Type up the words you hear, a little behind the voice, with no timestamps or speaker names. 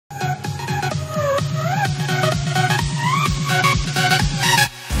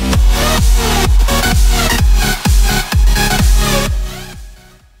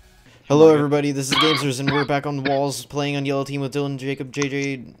Hello everybody, this is Gamesters and we're back on the walls playing on Yellow Team with Dylan, Jacob,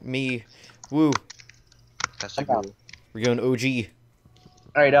 JJ, me. Woo. We're going OG.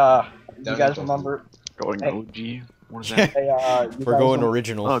 Alright, you guys remember? Going Hey. OG? What is that? Hey, you We're guys going rem-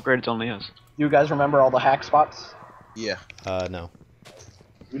 original. Oh, great, it's only us. You guys remember all the hack spots? Yeah, No.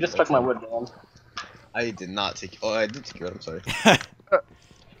 You just took my wood, man. I did not take. Oh, I did take your. I'm sorry.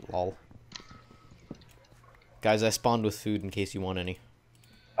 Lol. Guys, I spawned with food in case you want any.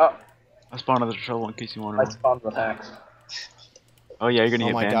 Oh, I spawned another trouble in case you want I to. spawned with hacks. Oh yeah, you're gonna Oh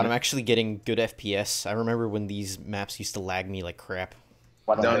get my banned. god, I'm actually getting good FPS. I remember when these maps used to lag me like crap.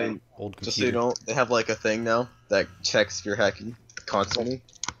 Why don't Down they? in, Old computer. just so you know, they have like a thing now that checks if you're hacking constantly.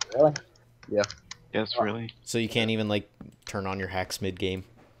 Really? Yes, really. So you can't even like turn on your hacks mid-game.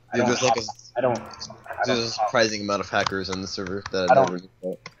 I Dude, don't there's like a, I don't. there's a surprising amount of hackers on the server that I I don't- never knew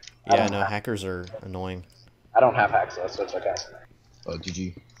about. I Yeah, don't no, have- hackers are annoying. I don't have hacks though, so it's okay. Oh,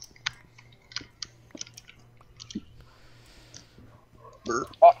 GG. Brr.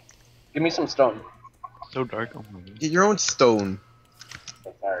 Give me some stone. So dark. Oh my god. Get your own stone.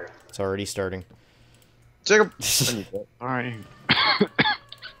 Oh, sorry. It's already starting. Jacob. I need that. Alright.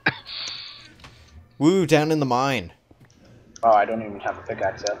 Woo, down in the mine. Oh, I don't even have a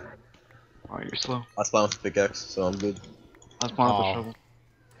pickaxe yet. Alright, you're slow. I spawned with the pickaxe, so I'm good. I spawned with Aw. the shovel.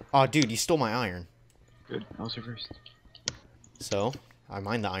 Oh, dude, you stole my iron. Good. That was your first. So, I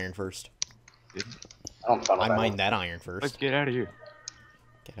mined the iron first. Good. I don't spawn with I that mined that iron Let's first. get out of here.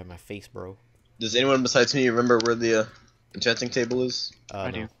 Get out of my face, bro. Does anyone besides me remember where the enchanting table is? I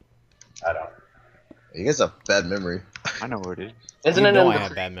No. do. one. I don't. You guys have bad memory. I know where it is. Isn't You it know in I the have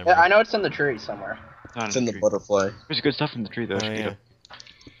tree? bad memory. Yeah, I know it's in the tree somewhere. Not It's in the tree. butterfly. There's good stuff in the tree though. Oh, Straight yeah. up.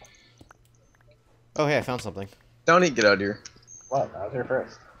 Oh, hey, I found something. Downey, get out of here. What? I was here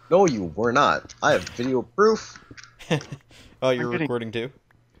first. No, you were not. I have video proof. Oh, you're I'm getting- recording too?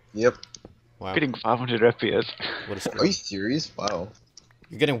 Yep. Wow. Getting 500 FPS. What a Are screw. you serious? Wow.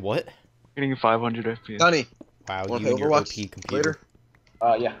 You're getting what? Getting 500 FPS. Downey, Wow, wanna you and play your OP Overwatch computer.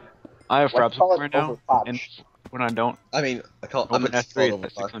 later? Yeah. I have Let's fraps call it right now, Overwatch. and when I don't, I mean, I call. I Open meant to F3 call it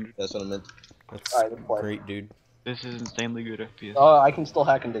at Overwatch. 600. That's what I meant. That's Alright, good point. great, dude. this is insanely good FPS. Oh, I can still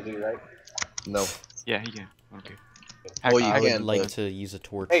hack into Z, right? No. Yeah, he can. Okay. Oh, you I can, would like but- to use a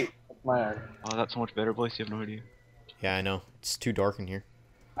torch. Hey, that's my iron. Oh, that's so much better, boys. You have no idea. Yeah, I know. It's too dark in here.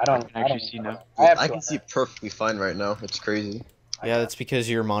 I don't. can actually don't- see now. I have I two can see iron. perfectly fine right now. It's crazy. Yeah, that's because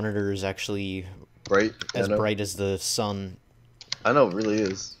your monitor is actually Bright. as I know. bright as the sun. I know, it really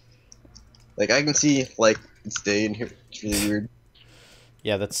is. Like, I can see, like, it's day in here. It's really weird.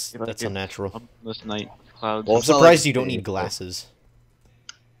 Yeah, that's You like that's it? unnatural. This night clouds. Well, I'm it's not surprised like you don't day, need glasses.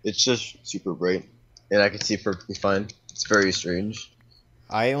 It's just super bright. And I can see perfectly fine. It's very strange.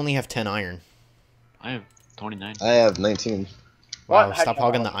 I only have 10 iron. I have 29. I have 19. Wow, What? stop How'd you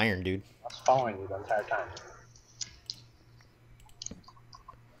hogging know? the iron, dude. I was following you the entire time.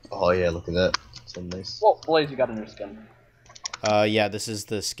 Oh, yeah, look at that. So nice. Well, Blaze, you got a new skin. Yeah, this is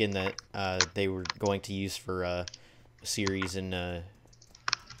the skin that they were going to use for a series in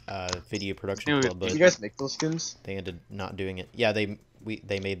Video Production Dude, Club, Did but you guys make those skins? they ended not doing it. Yeah, they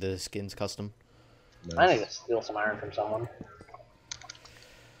made the skins custom. I need to steal some iron from someone.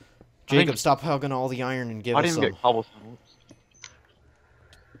 Jacob, stop hogging all the iron and give I us didn't some. even get cobblestone.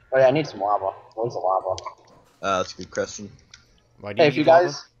 Oh yeah, I need some lava. Where's the lava? That's a good question. Why do Hey, you if you need lava?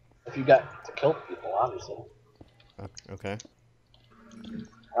 guys, if you got to kill people, obviously. Okay.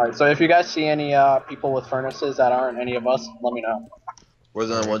 Alright, so if you guys see any people with furnaces that aren't any of us, let me know. We're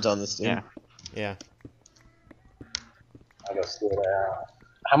the only ones on this team. Yeah. Yeah. I'll go steal their.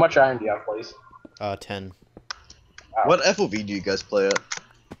 How much iron do you have, please? 10. What FOV do you guys play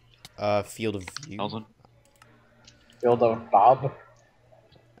at? Field of View. 1000. Field of Bob.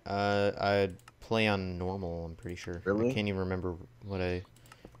 I play on normal, I'm pretty sure. Really? I can't even remember what I...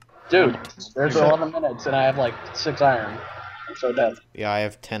 Dude, there's 11 minutes and I have like 6 iron. I'm so dead. Yeah, I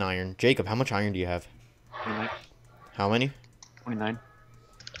have 10 iron. Jacob, how much iron do you have? 29. How many? 29.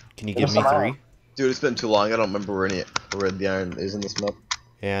 Can you Give give us me some 3? iron. Dude, it's been too long. I don't remember where the iron is in this map.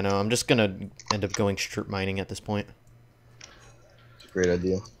 Yeah, no, I'm just gonna end up going strip mining at this point. It's a great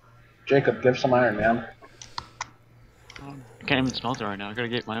idea. Jacob, give some iron, man. I can't even smelt it right now. I gotta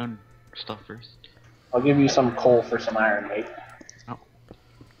get my own stuff first. I'll give you some coal for some iron, mate.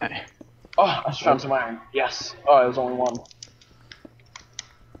 Hey. Oh, I just found some iron. Yes. Oh, it was only one.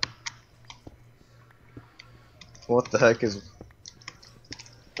 What the heck is...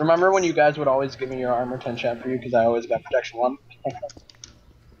 Remember when you guys would always give me your armor 10 chat for you because I always got protection 1?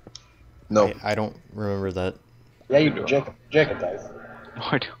 No. I don't remember that. Yeah, you do. Jacob does. No,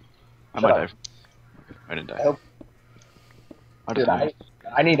 I don't. I Shut might up. die. I didn't die. I hope- I Dude, just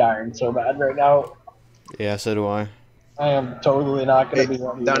I need iron so bad right now. Yeah, so do I. I am totally not gonna Hey, be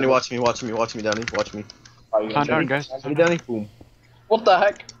ready. Downey, watch me, Downey, watch me. Are you gonna Found shoot iron, me? guys. Hey, Downey, boom. What the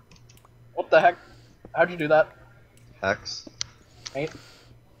heck? What the heck? How'd you do that, Hacks. mate?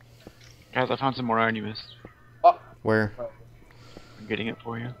 Guys, I found some more iron you missed. Oh, Where? I'm getting it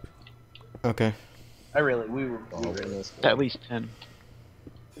for you. Okay. we Oh, really. that's At least 10.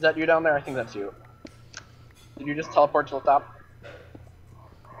 Is that you down there? I think that's you. Did you just teleport to the top?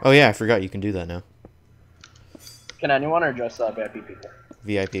 Oh yeah, I forgot you can do that now. Can anyone or just VIP people?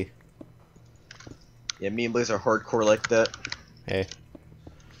 VIP. Yeah, me and Blaze are hardcore like that. Hey.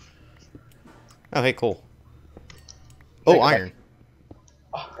 Oh, hey, cool. Oh, Jacob, iron.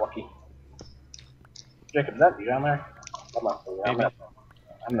 Oh, lucky. Jacob, is that you down there? I'm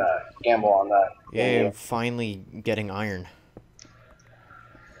gonna gamble on that. Yeah, I'm finally getting iron.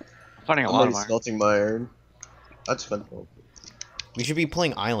 I'm finding a I'm lot already of iron. smelting my iron. That's fun. We should be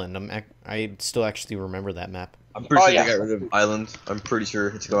playing Island. I still actually remember that map. I'm pretty Oh, sure yeah. they got rid of Island. I'm pretty sure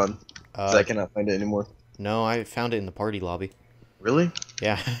it's gone. Because I cannot find it anymore. No, I found it in the party lobby. Really?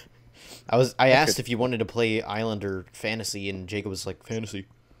 Yeah. I asked if you wanted to play Island or Fantasy, and Jacob was like, Fantasy.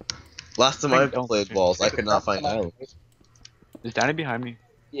 Last time I I don't played think- Walls, I could not find Island. Is Danny behind me?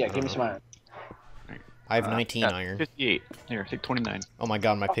 Yeah, give me some iron. I have 19 Yeah, iron. 58. Here, take 29. Oh my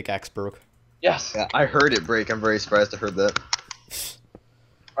god, my pickaxe broke. Yes. Yeah, I heard it break. I'm very surprised I heard that.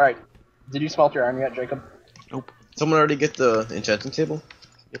 All right. Did you smelt your iron yet, Jacob? Nope. Someone already get the enchanting table?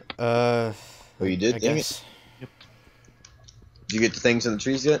 Oh, you did? I Dang it. guess. Yep. Did you get the things in the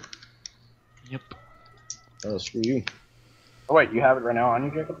trees yet? Yep. Oh, screw you. Oh wait, you have it right now on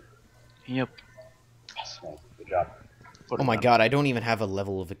you, Jacob? Yep. Yes, man. Good job. Put Oh it my down. god, I don't even have a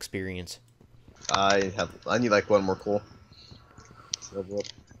level of experience. I need like one more coal. Let's level up.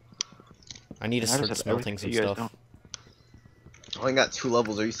 I need to I just start have smelting everything some that you guys stuff. I only got 2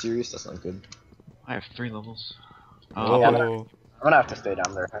 levels. Are you serious? That's not good. I have 3 levels. Oh. I'm gonna have to stay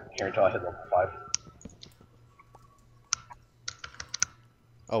down there here until I hit level 5.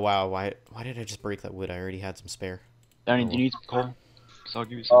 Oh wow, why did I just break that wood? I already had some spare. Danny, do you need some coal? So I'll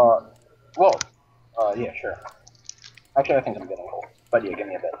give you some. Whoa. Yeah, sure. Actually, I think I'm getting cold. But yeah, give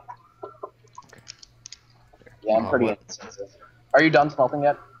me a bit. Yeah, I'm pretty what? insensitive. Are you done smelting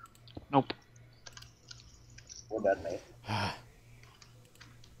yet? Nope. We're dead, mate.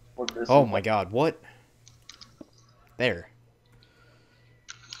 Oh my god, what? There.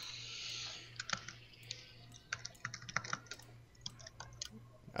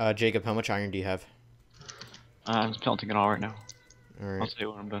 Jacob, how much iron do you have? I'm smelting it all right now. I'll Alright. tell you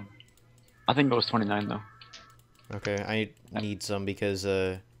when I'm done. I think it was 29 though. Okay, I need some because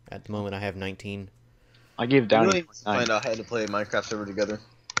at the moment I have 19. I gave We Danny really need to 29. find out how to play Minecraft server together.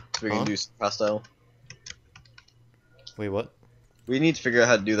 So we can Huh? do super hostile. Wait, what? We need to figure out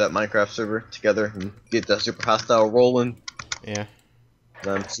how to do that Minecraft server together and get that super hostile rolling. Yeah.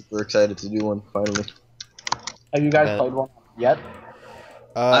 And I'm super excited to do one finally. Have you guys Bet. played one yet?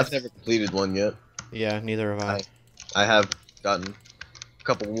 I've never completed one yet. Yeah, neither have I. I have gotten a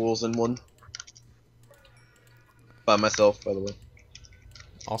couple rules in one. By myself, by the way.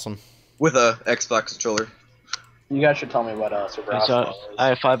 Awesome. With a Xbox controller. You guys should tell me what Super Okay, so Hostile is. I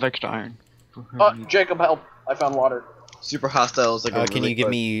have 5 extra iron. Oh, Jacob, help! I found water. Super hostile is like a Can really you give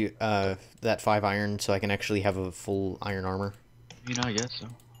quick- me that 5 iron so I can actually have a full iron armor? You know, I guess so.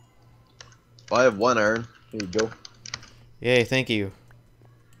 Well, I have 1 iron. Here you go. Yay, thank you.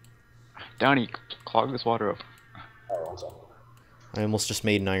 Downey, clog this water up. Alright, 1 second. I almost just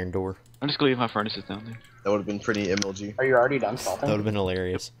made an iron door. I'm just gonna leave my furnaces down there. That would have been pretty MLG. Are you already done That smelting? would have been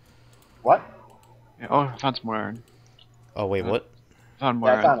hilarious. What? Yeah, oh, I found some more iron. Oh, wait, what? Found more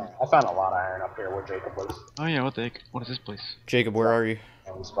Yeah, iron. I found a lot of iron up here where Jacob was. Oh yeah, what the heck? What is this place? Jacob, where are you?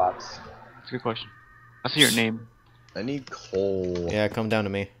 In spots. That's a good question. I see your name. I need coal. Yeah, come down to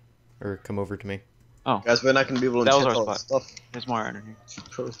me. Or come over to me. Guys, we're not going to be able to That was enchant our all this spot. stuff There's more iron in here. to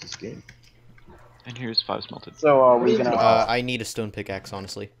pros this game. And here's 5 smelted. So are we gonna? I need a stone pickaxe,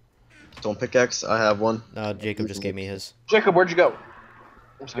 honestly. Stone pickaxe, I have one. Jacob just gave me his. Jacob, where'd you go?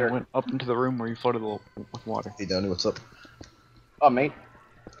 I'm I scared. went up into the room where you floated with water. Hey, Downey, what's up? Oh, mate.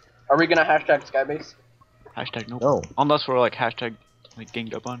 Are we gonna hashtag Skybase? Hashtag nope. No. Unless we're like hashtag like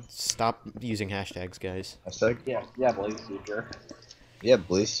ganged up on. Stop using hashtags, guys. Hashtag? Yeah, Blaze, you jerk. Yeah,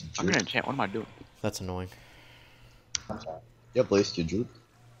 Blaze. I'm gonna enchant. What am I doing? That's annoying. I'm sorry. Yeah, Blaze, you droop.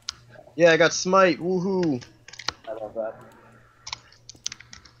 Yeah, I got smite. Woohoo. I love that.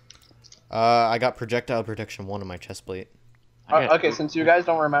 I got projectile protection 1 on my chest plate. I got- Okay, since you guys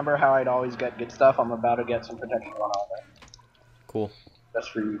don't remember how I'd always get good stuff, I'm about to get some protection 1 on there. Cool.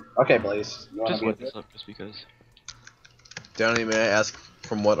 Just for you. Okay, Blaze. You wanna just be look a this up just because. Downey, may I ask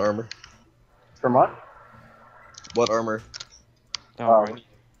from what armor? From what? What armor? Down Oh, right.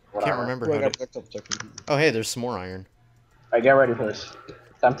 what Can't armor? remember Oh, I how got to. protection. Oh, hey, there's some more iron. Alright, get ready for this.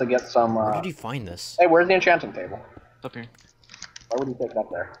 Time to get some, Where did you find this? Hey, where's the enchanting table? It's up here. Why would you take it up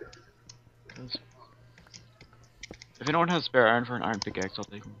there? If anyone has spare iron for an iron pickaxe, I'll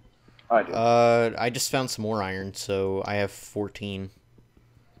take them. Oh, I do. I just found some more iron, so I have 14.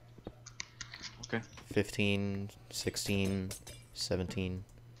 Okay. 15, 16, 17.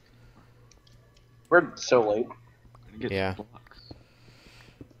 We're so late. I'm gonna get Yeah. some blocks.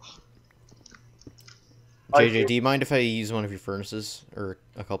 I JJ, see. do you mind if I use one of your furnaces? Or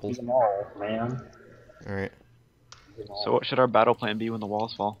a couple? Use them all, man. Alright. Use them all. So what should our battle plan be when the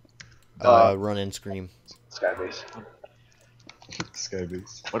walls fall? Run and scream. Skybase.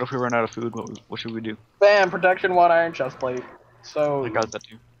 Skybase. What if we run out of food? What should we do? Bam! Protection 1 iron chest plate. So, I got that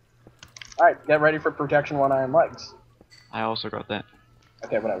too. alright, get ready for protection 1 iron legs. I also got that.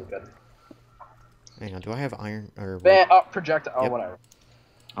 Okay, whatever, good. Hang on, do I have iron? Or Bam! Oh, projectile. Oh, Yep. whatever.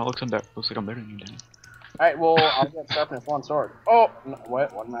 Oh, looks like I'm better than you, Danny. Alright, well, I'll get sharpness 1 sword. Oh! No,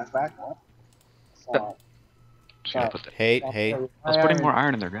 what? 1 match back? What? So, Just gotta put that. Hey. I was putting more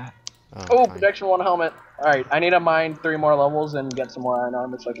iron in there, guy. Oh, Fine. protection 1 helmet. Alright, I need to mine 3 more levels and get some more iron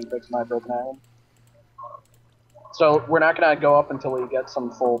armor so I can fix my broken iron. So, we're not gonna go up until we get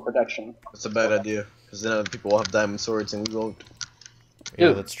some full protection. That's a bad idea, because then other people will have diamond swords and we won't. Yeah,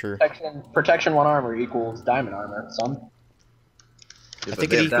 Dude, that's true. Protection 1 armor equals diamond armor, son. Yeah, I but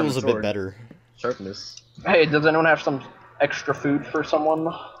think they it have diamond equals a bit sword. better. Sharpness. Hey, does anyone have some extra food for someone?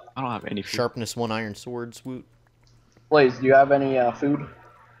 I don't have any food. Sharpness 1 iron swords, woot. Blaze, do you have any food?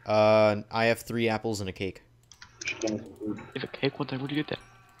 I have 3 apples and a cake. You should give me some food. You have a cake? Where'd you get that?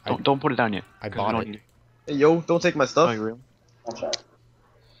 I- Don't put it down yet. I 'cause we bought don't it. need it. Hey, yo, don't take my Oh, stuff. you really? I'm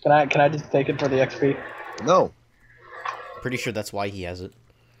sorry. Can I just take it for the XP? No. Pretty sure that's why he has it.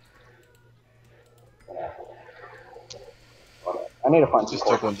 I need to find some Just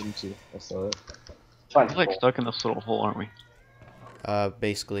took one, coal. didn't you? I saw it. Find We're some like coal. stuck in this little hole, aren't we?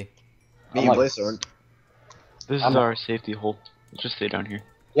 Basically. Me I'm and like- Blaze aren't. This I'm is not- our safety hole. Let's just stay down here.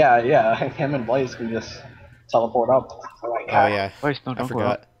 Yeah, him and Blaze can just teleport up. Like, Oh, yeah. Wait, no, I don't go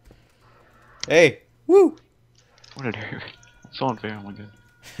forgot. up. Hey! Woo! What did I hear? So unfair, oh my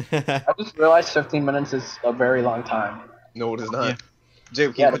god. I just realized 15 minutes is a very long time. No, it is not. Yeah. Jay,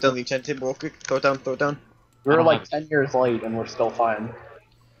 can Yeah, you put down the enchant table real quick? Throw it down, throw it down. We I were don't like have 10 years late and we're still fine.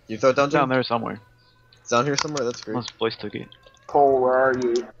 You throw it down, It's down Jay? there somewhere. It's down here somewhere? That's great. Unless Blaze took it. Cole, where are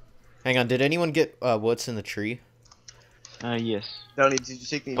you? Hang on, did anyone get what's in the tree? Yes. Downey, did you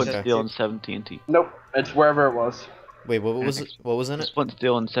take the Flint, enchant steel, table? and 7 TNT. Nope, it's wherever it was. Wait, what was it? What was in it? Flint,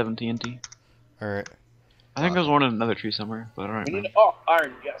 steel, and 7 TNT. Alright. I think there's one in another tree somewhere, but alright, We man. need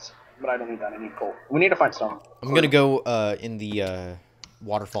iron, yes, but I don't need that. I need coal. We need to find some. I'm gonna go in the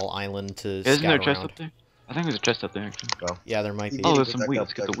waterfall island to Isn't there a scout chest around. up there? I think there's a chest up there, actually. Yeah, there might be. Oh, there's some wheat.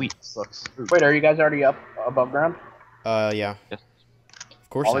 Let's get the wheat. Sucks. Wait, are you guys already up above ground? Yeah. Yes. Of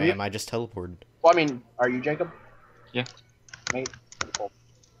course All I of you? am. I just teleported. Well, I mean, are you Jacob? Yeah. Mate. Cool.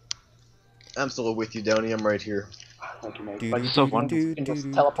 I'm still with you, Downey. I'm right here. Thank you, mate. Do, But do, you so do, fun. do, can do, just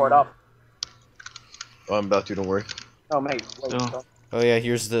do, teleport do. up. Oh, I'm about to, don't worry. Oh, mate. Wait, So- don't- Oh yeah,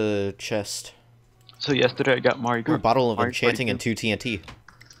 here's the chest. So yesterday I got Mario Ooh, Kart. bottle of Mario enchanting Party and 2 TNT.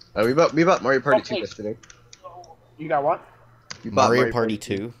 We bought Mario Party 2 Okay. yesterday. You got what? We bought Mario Party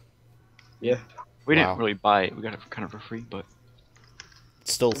 2. Yeah. We Wow. didn't really buy it. We got it kind of for free, but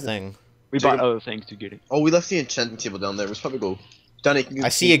It's still a thing. we Jacob- bought other things to get it. Oh, we left the enchanting table down there. We should probably go. Downey, can you I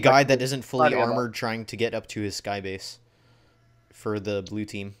see a guy that isn't fully Sorry about armored trying to get up to his sky base. For the blue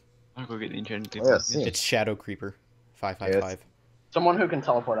team. I'll go get the enchanted Oh, table. yeah, see. It's Shadow Creeper. 555. Someone who can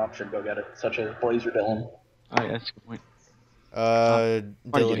teleport up should go get it, such as Blaze or Dylan. Oh, yeah, that's a good point.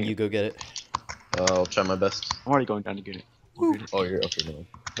 Dylan, getting you it. go get it. I'll try my best. I'm already going down to get it. We'll get it. Oh, you're okay now.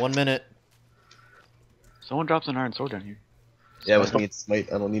 1 minute. Someone drops an iron sword down here. Yeah, with me it's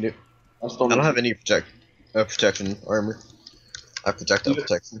smite. I don't need it. I still I need don't have any protection armor. I have projectile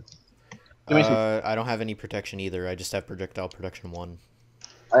protection. Give me some- I don't have any protection either. I just have projectile protection 1.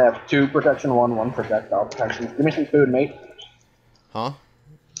 I have 2 protection, 1 projectile protection. Give me some food, mate. Huh?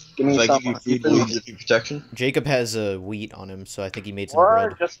 Give me If I some give you food, will you give you protection? Jacob has wheat on him, so I think he made some Or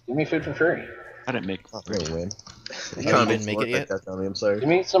bread. just give me food for free. I didn't make. Oh, no, man. You didn't make it yet? That, Downey, I'm sorry. Give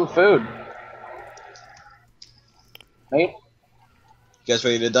me some food. Mate, You guys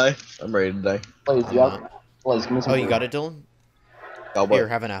ready to die? I'm ready to die. Blaze, I'm you have... not. Blaze, give me some Oh, food. you got it, Dylan? Oh, what? Here,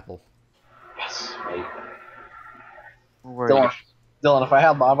 have an apple. Yes, mate. Where Dylan, if I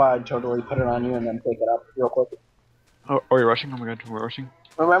had lava, I'd totally put it on you and then pick it up real quick. Oh, are you rushing? Oh my god, we're rushing.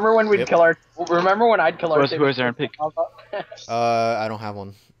 Remember when we'd Yep. kill our? Remember when I'd kill our? Who is there and pick? I don't have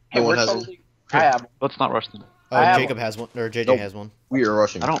one. Hey, No one we're has totally. I have. Let's not rush them. Oh, I have Jacob one. has one, or JJ Nope. has one. We are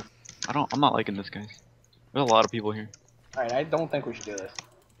rushing. I'm not liking this, guys. There's a lot of people here. All right, I don't think we should do this.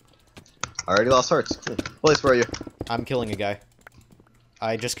 I already lost hearts. Cool. Place, where are you? I'm killing a guy.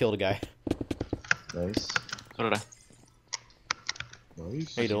 I just killed a guy. Nice. So did I.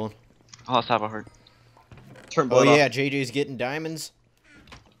 Nice. How you doing? I lost half a heart. Turn Oh blood yeah, off. JJ's getting diamonds.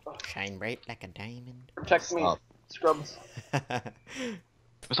 Shine bright like a diamond. Protect me, Stop. scrubs. There's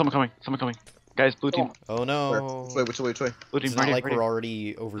someone coming. Someone coming. Guys, blue team. Oh Where? no. Which way? Which way? Which way? Blue team. It's not Ready, like ready. we're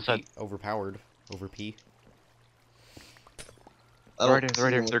already Side. overpowered. Over P. I They're don't right here. see They're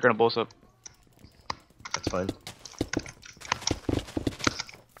right here. anyone. They're gonna blow us up. That's fine.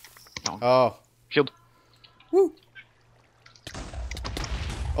 Oh. Shield. Woo.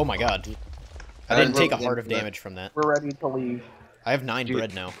 Oh my god. I didn't take a heart of Yeah. damage from that. We're ready to leave. I have 9 Dude.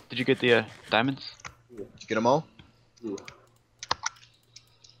 bread now. Did you get the diamonds? Did you get them all?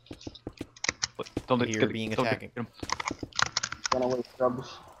 What? Don't Here get, being don't attacking. Get 'em. Run away, scrubs.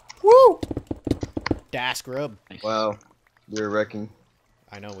 Woo! Das grub. Nice. Wow. We're wrecking.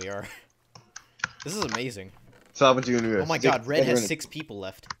 I know we are. This is amazing. So how about you and Oh my god, Red has 6 people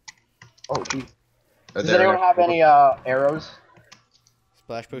left. Oh, gee. Are Does there anyone have any arrows?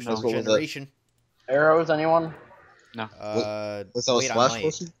 Splash potion No. of Let's go with that. regeneration. Arrows, anyone? What's that? Wait, I Splash might.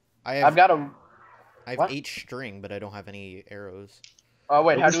 potion? I've got a. I have what? 8 string, but I don't have any arrows. Oh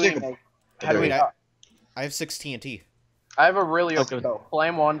wait, how Where's do we Jacob? make? How do we? Wait, I have 6 TNT. I have a really Okay. open bow.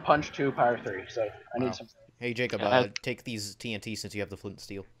 Flame 1, punch 2, power 3. So I need Wow. some. Hey Jacob, Yeah, take these TNT since you have the flint and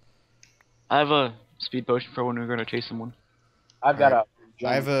steel. I have a speed potion for when we're gonna chase someone. I've got a.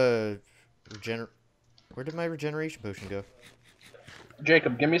 I have a Where did my regeneration potion go?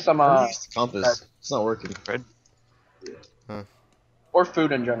 Jacob, give me some Use the compass. It's not working. or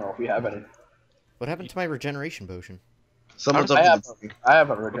food in general if you have any. What happened to my regeneration potion? Someone's I up in have. the tree. I have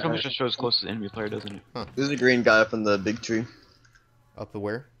a What compass regeneration. just shows closest enemy player, doesn't it? There's a green guy up in the big tree. Up to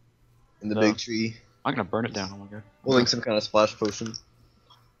where? In the No. big tree. I'm gonna burn it down. Oh my god. Holding some kind of splash potion.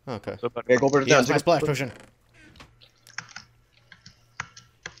 Okay. So bad. Okay, go burn it Yeah, down. it's my Jacob. splash potion.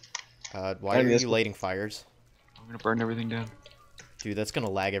 Why I are need this you one. lighting fires? I'm gonna burn everything down. Dude, that's gonna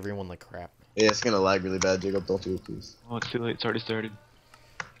lag everyone like crap. Yeah, it's gonna lag really bad, Jacob. Don't do it, please. Oh, it's too late. It's already started.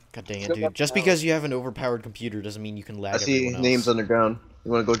 God dang it, Still dude. got Just power. because you have an overpowered computer doesn't mean you can lag I see everyone else. names underground.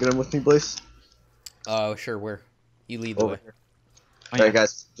 You wanna go get them with me, Blaze? Oh, sure, where? You lead the Over way. here. Oh, Alright, yeah.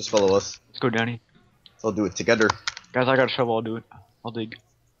 guys, just follow us. Let's go, Danny. I'll do it together. Guys, I got a shovel. I'll do it. I'll dig.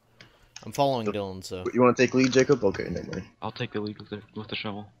 I'm following Dylan, so You wanna take lead, Jacob? Okay, never mind. I'll take the lead with the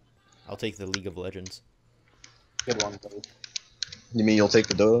shovel. I'll take the League of Legends. Good one, buddy. You mean you'll take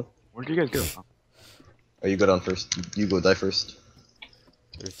the Dota? Where did you guys go? Or you go down first? You go die first.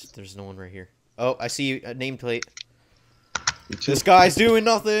 There's no one right here. Oh, I see a nameplate. You too. This guy's doing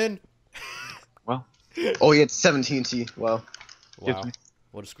nothing! Well, Oh, yeah, it's 17 T. Wow. Gives Wow, me.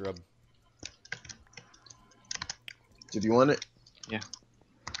 what a scrub. Did you want it?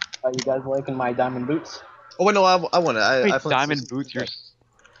 Are you guys liking my diamond boots? Oh, wait, no, I want it. I wait, thought diamond this- boots. You're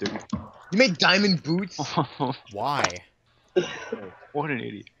You made diamond boots? Why? what an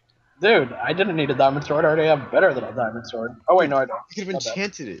idiot. Dude, I didn't need a diamond sword. I already have better than a diamond sword. Oh wait, no, I don't. You could have My bad.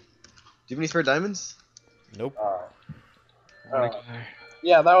 enchanted it. Do you have any spare diamonds? Nope.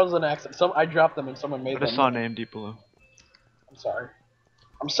 Yeah, that was an accident. I dropped them and someone made I just them. saw a name deep below. I'm sorry.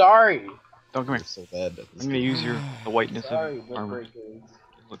 I'm sorry. Don't come You're here. so bad at this I'm gonna game. use the whiteness Sorry, of armor.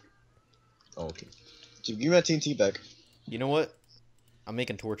 Woodbreakers. Oh, okay. Give me my TNT back. You know what? I'm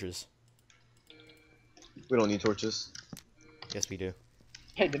making torches. We don't need torches. Yes, we do.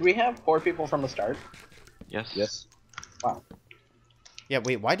 Hey, did we have 4 people from the start? Yes. Yes. Yeah,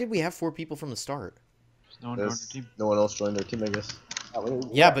 wait, why did we have 4 people from the start? There's no one on our There's team. no one else joined our team, I guess.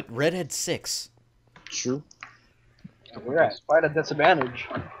 Yeah, but Red had 6. True. We're at quite a disadvantage.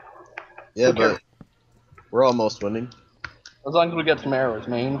 Yeah, Okay. but we're almost winning. As long as we get some arrows,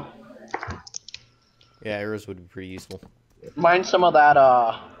 man. Yeah, arrows would be pretty useful. Mind some of that,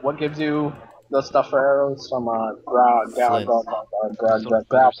 what gives you the stuff for arrows? Some, Flint.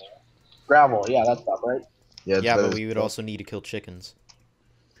 gravel. Yeah, that stuff, right? Yeah, it's Yeah, better but as we would well. also need to kill chickens.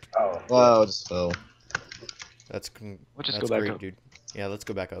 Oh. Wow, it just fell. That's Let's just that's go back great, up. dude. Yeah, let's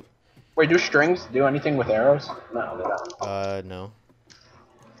go back up. Wait, do strings do anything with arrows? No, they don't. No.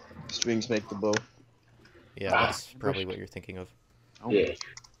 Strings make the bow. Yeah, that's probably what you're thinking of. Oh, Yeah.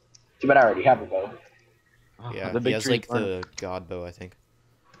 Too bad I already have a bow. oh, Yeah, the he big has tree's like burning. the god bow, I think.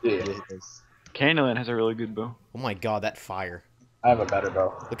 Yeah. Yeah, it does. Candyland has a really good bow. Oh my god, that fire. I have a better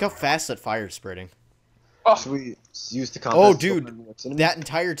bow. Look how fast that fire is spreading. Oh, Should we use the Oh, compass? dude, that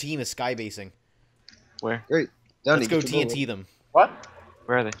entire team is sky basing. Where? Great. Downey, Let's go get your TNT bow. them. what?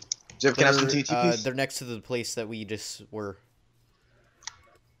 Where are they? Jeff, can I have some TNT, please? They're next to the place that we just were.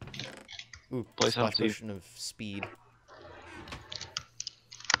 Ooh, Place on splash Steve. potion of speed.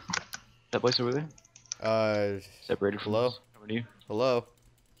 That place over there? Separated from hello? us. Over to you. Hello?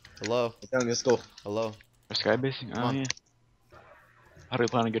 Hello? Downey, let's go. Hello? Or sky basing? Come Oh, on. yeah. How do we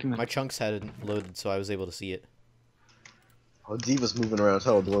plan on getting there? My chunks hadn't loaded, so I was able to see it. Oh, Diva's moving around.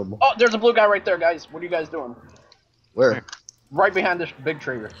 How adorable. Oh, there's a blue guy right there, guys. What are you guys doing? Where? Right behind this big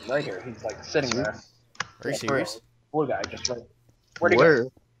tree, right here. He's like sitting there. Are you serious? Blue guy, just right. Where'd he Where?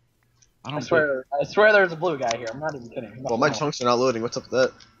 go? I I don't swear there's a blue guy here. I'm not even kidding. Well, my chunks are not loading. What's up with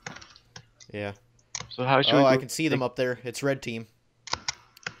that? Yeah. So how should we Oh, go? I can see them up there. It's red team.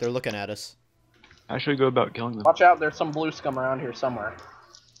 They're looking at us. How should we go about killing them? Watch out, there's some blue scum around here somewhere.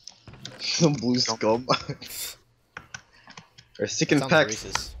 Some blue scum. They're sick and Sounds packed.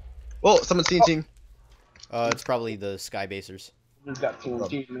 racist. Oh, someone's TNT. It's probably the sky basers. He's got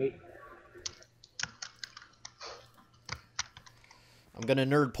TNT, mate. I'm gonna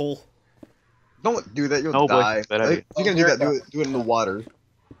nerd pull. Don't do that. You'll Oh, boy. die. Bad Like, idea. if you're gonna do that, do it in the water.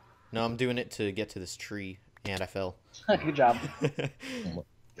 No, I'm doing it to get to this tree, and I fell. Good job.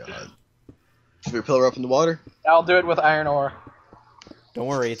 God. Should we pillar up in the water? I'll do it with iron ore. Don't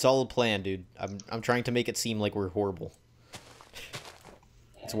worry, it's all a plan, dude. I'm trying to make it seem like we're horrible.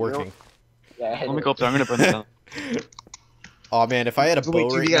 It's working. Yeah, Let me go up there. I'm gonna burn them down. Oh man, if I had a So wait,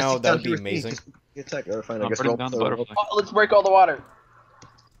 bow you right guys now, sit that down would be here with me. amazing. Just get attacked. Alright, fine. I I'm guess burning we'll down the pillar up. butterfly. Oh, let's break all the water.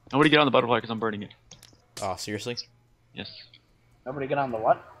 Nobody get on the butterfly because I'm burning it. Oh, seriously? Yes. Nobody get on the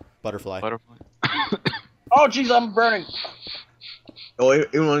what? Butterfly. Butterfly. Oh, jeez, I'm burning. Oh,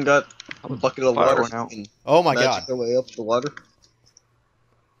 everyone got a bucket of Fire water. went out. and Oh my magic god. their way up the water.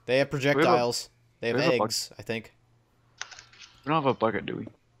 They have projectiles. They have we have a bug- eggs, I think. We don't have a bucket, do we?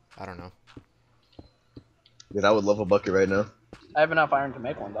 I don't know. Dude, I would love a bucket right now. I have enough iron to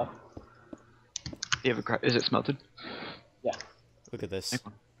make one, though. Do you have a Is it smelted? Look at this. Make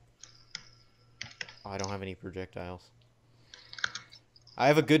one. Oh, I don't have any projectiles. I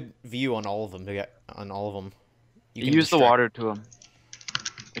have a good view on all of them. You can use the distract- water to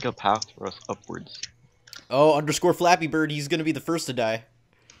make a path for us upwards. Oh, underscore Flappy Bird. He's gonna be the first to die.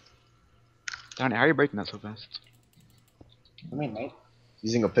 Donnie, how are you breaking that so fast? What do you mean, mate?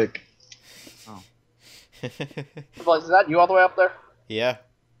 Using a pick. Is that you all the way up there? Yeah.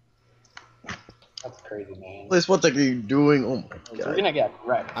 That's crazy, man. Liz, what the heck are you doing? Oh my You're god. gonna get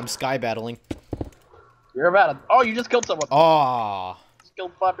wrecked. I'm sky battling. You're about to. Oh, you just killed someone. Oh, Just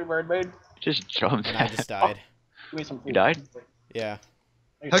killed Flappy Bird, man. Just jumped. and I just died. Give me some food. You died? Yeah.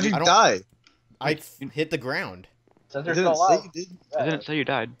 How'd you I don't- die? I hit the ground. Says It you're didn't still say alive. you did. It Yeah. didn't say you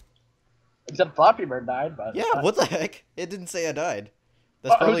died. Except Flappy Bird died, but. Yeah, what the heck? It didn't say I died.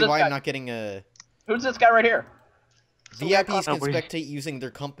 That's Oh, who's probably this why guy? I'm not getting a... Who's this guy right here? VIPs can Nobody. spectate using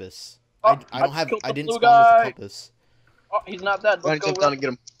their compass. Oh, I don't have... killed I the didn't blue spawn with guy. a compass. Oh, he's not dead. Trying Let's to go jump down wreck, and get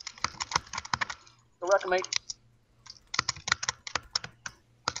him. go wreck him, mate.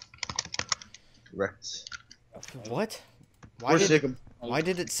 Wrecked. What? Where's Jacob? Why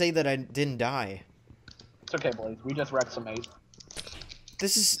did it say that I didn't die? It's okay, boys. We just wrecked some mate.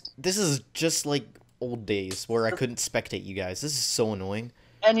 This is just like old days where I couldn't spectate you guys. This is so annoying.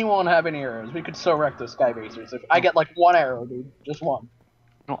 Anyone have any arrows? We could so wreck the sky basers. If I get like one arrow, dude, just one.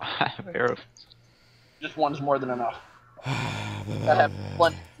 I don't have arrows. Just one's more than enough. I have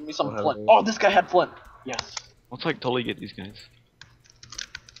flint. Give me some Don't have flint. arrows. Oh, this guy had flint. Yes. Let's like totally get these guys.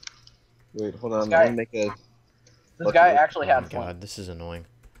 Wait, hold on. I'm guy- gonna make a. This Okay. guy actually Oh had my flint. god, this is annoying.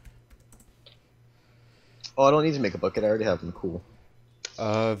 Oh, I don't need to make a bucket. I already have them. Cool.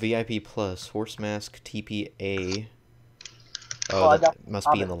 VIP plus horse mask TPA. Oh, Oh, I that got- must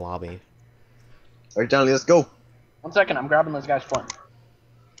got be it. in the lobby. Alright, Downey, let's go. 1 second, I'm grabbing this guy's flint.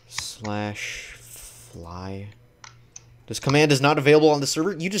 Slash fly. This command is not available on the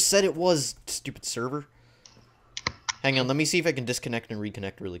server. You just said it was, stupid server. Hang on, let me see if I can disconnect and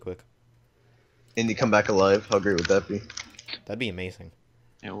reconnect really quick. And you come back alive. How great would that be? That'd be amazing.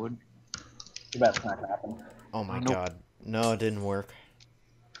 It would. Too bad it's not gonna happen. Oh my Oh, no. god. No, it didn't work.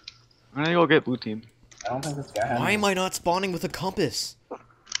 I'm gonna go get blue team. I don't think this guy had. Why am I not spawning with a compass? I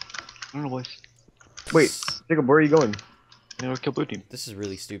don't know, boys. Wait, Jacob, where are you going? I'm gonna go kill blue team. This is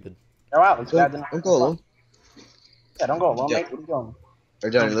really stupid. Oh wow, this guy didn't. Don't go alone. Yeah, don't go alone, Yeah. mate. Where are you going?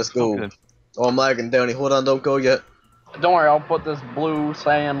 Alright, Downey, let's go. Okay. Oh, I'm lagging, Downey. Hold on, don't go yet. Don't worry, I'll put this blue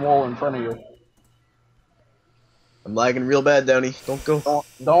sand wool in front of you. I'm lagging real bad, Downey. Don't go.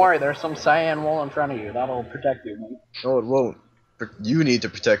 Don't worry, there's some cyan wool in front of you. That'll protect you, mate. No, it won't. You need to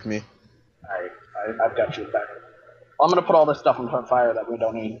protect me. Alright, I've got you back. I'm gonna put all this stuff on fire that we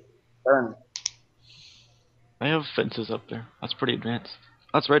don't need. Burn. They have fences up there. That's pretty advanced.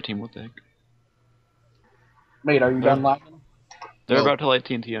 That's red team, what the heck? Mate, are you done lagging? They're No. about to light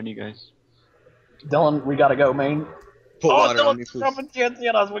TNT on you guys. Dylan, we gotta go, main. Put water on me, Dylan's please. dropping TNT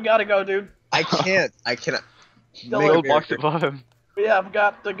on us. We gotta go, dude. I can't. I cannot. Dylan, Make Go a box barrier. at bottom. We have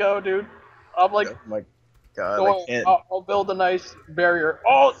got to go, dude. I'm like, Oh my god, don't I worry, can't. I'll build a nice barrier.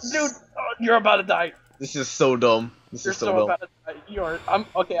 Oh, dude, you're about to die. This is so dumb. This You're is so so dumb. about to die. You are. I'm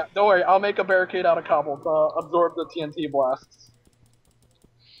okay. Don't worry. I'll make a barricade out of cobble to absorb the TNT blasts.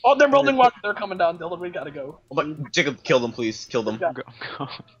 Oh, they're building water. They're coming down, Dylan. We gotta go. Oh my, Jacob, kill them, please. Kill them. Yeah. Go.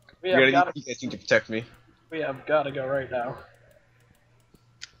 We You, have gotta. you guys need to protect me. We have gotta go right now.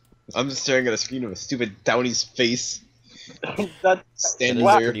 I'm just staring at a screen of a stupid Downey's face that, That standing is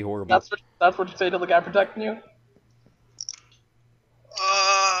Wow. there. pretty horrible. that's what you say to the guy protecting you,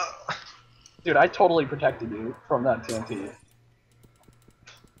 dude. I totally protected you from that TNT.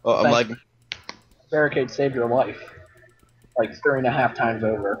 Oh, I'm Thank lagging. Barricade saved your life, like 3.5 times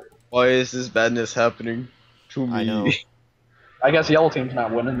over. Why is this badness happening to me? I know. I guess yellow team's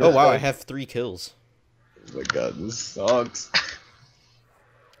not winning. This Oh wow, way. I have 3 kills. Oh my god, this sucks.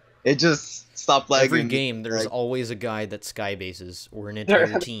 It just stopped lagging. Every game, there's Like, always a guy that skybases, or an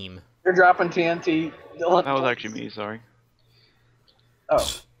entire team. You're dropping TNT, Dylan. That was actually me, sorry.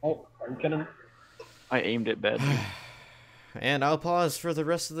 Oh, are you kidding? I aimed it badly. And I'll pause for the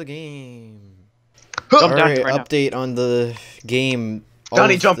rest of the game. Jump down Alright, right now. update on the game. All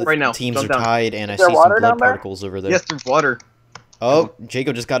Johnny, of jump the right now. Teams Jump are down. tied, and I Is see there some water blood down there? particles over there. yes, there's water. Oh,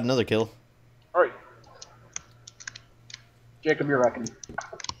 Jacob just got another kill. Alright. Jacob, you're wrecking.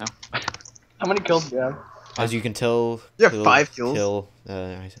 No. How many kills do you have? As you can tell, You have 5 kills. Kill.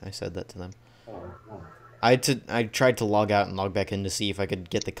 I said that to them. I tried to log out and log back in to see if I could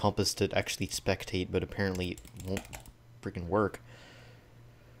get the compass to actually spectate, but apparently it won't freaking work.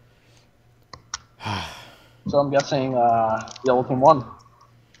 So I'm guessing yellow team won.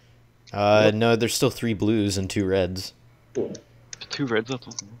 No, there's still 3 blues and 2 reds. Dude. 2 reds up.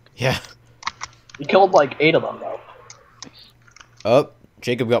 Yeah. You killed like 8 of them though. Oh,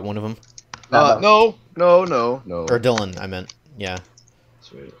 Jacob got one of them. No. Or Dylan, I meant. Yeah.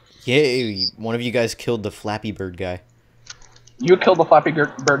 Sweet. Yay, one of you guys killed the Flappy Bird guy. You killed the Flappy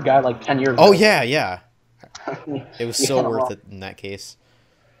Bird guy like 10 years ago. Oh, yeah. It was You so hit him worth off. it in that case.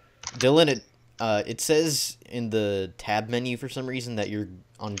 Dylan, it says in the tab menu for some reason that you're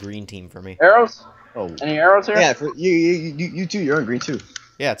on green team for me. Arrows? Oh. Any arrows here? Yeah, for you too. You're on green too.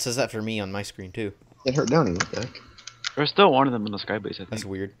 Yeah, it says that for me on my screen too. It hurt Downey. What the heck? There's still one of them in the skybase, I think. That's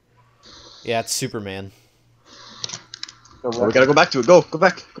weird. Yeah, it's Superman. Go Oh, we gotta go back to it. Go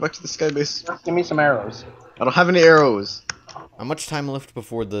back. Go back to the sky base. Give me some arrows. I don't have any arrows. How much time left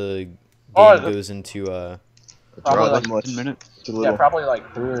before the game Oh, goes into Probably Not like that much. 10 minutes. Too Yeah, little. probably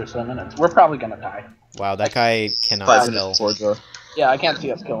like 3 or so minutes. We're probably gonna die. Wow, that guy cannot 5 spell. minutes before draw. Yeah, I can't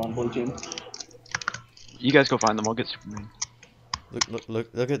see us killing blue team. You guys go find them, I'll get Superman.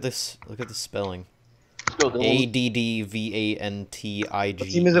 Look at this. Look at the spelling. Let's go, Dylan. ADDVANTIGES. What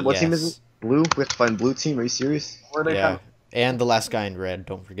team is it? What team is it? Blue? We have to find blue team. Are you serious? Where they Yeah, from? and the last guy in red.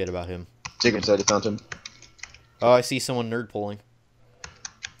 Don't forget about him. Jacob's already found him. Oh, I see someone nerd pulling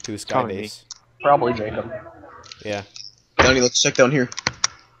to a sky Probably me. base. Probably Jacob. Yeah. Downey, let's check down here.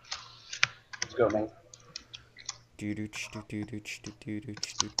 Let's go, man.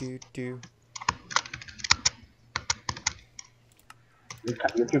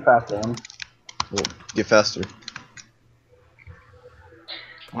 You're too fast, Dylan. Well, get faster.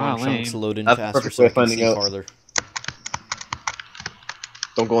 Wow, Chunks lame. load in That's the faster perfect so way I of can finding see out. farther.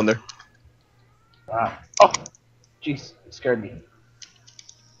 Don't go in there. Wow. Oh! Jeez, it scared me.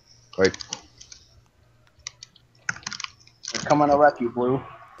 Right. We're coming to wreck you, Blue.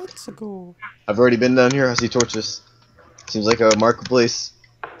 Let's go. I've already been down here. I see torches. Seems like a marketplace.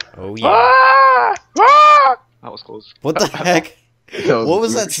 Oh yeah. That was close. What the heck? No, What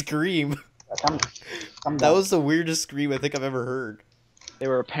was that scream? Come That down. was the weirdest scream I think I've ever heard. They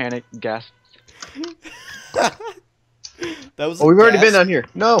were panic, gasp. That was. Oh, a we've already been gasp. down here.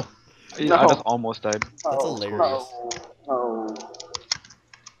 No. No. I just almost died. That's Oh, hilarious. Oh.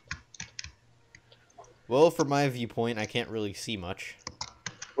 Well, from my viewpoint, I can't really see much.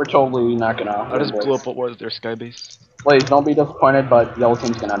 We're totally not gonna. I just blew up what was their skybase. Please don't be disappointed, but yellow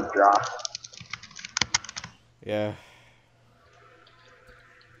team's gonna draw. Yeah.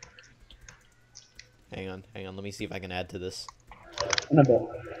 Hang on. Let me see if I can add to this. In a bit.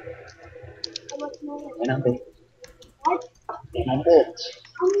 In a bit. In a bit.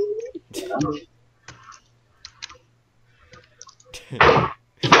 In a bit.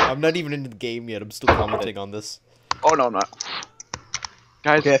 I'm not even into the game yet. I'm still commenting on this. Oh no, I'm not.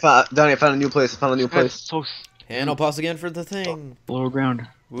 Guys, Okay, Donnie, I found a new place. I found a new that's place. so And I'll pause again for the thing. below ground.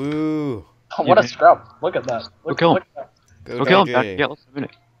 Woo. Oh, what a scrub. Look at that. Go kill him. Look at that. Go, Go kill him, JJ. Jack. Yeah, let's have a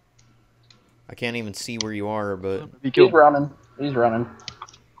minute. I can't even see where you are, but... Be He's killed. running. He's running.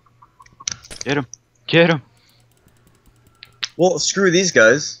 Get him. Get him. Well, screw these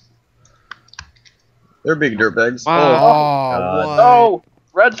guys. They're big dirtbags. Oh, God. what? Oh!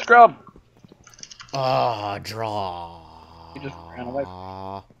 Red scrub! Ah, draw. He just ran away.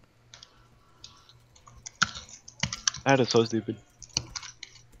 That is so stupid.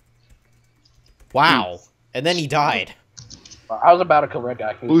 Wow. And then he died. I was about to kill red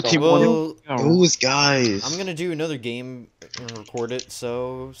guy. He was Blue so team low. won. Well, Those guys. I'm gonna do another game and record it,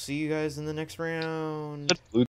 so see you guys in the next round. Blue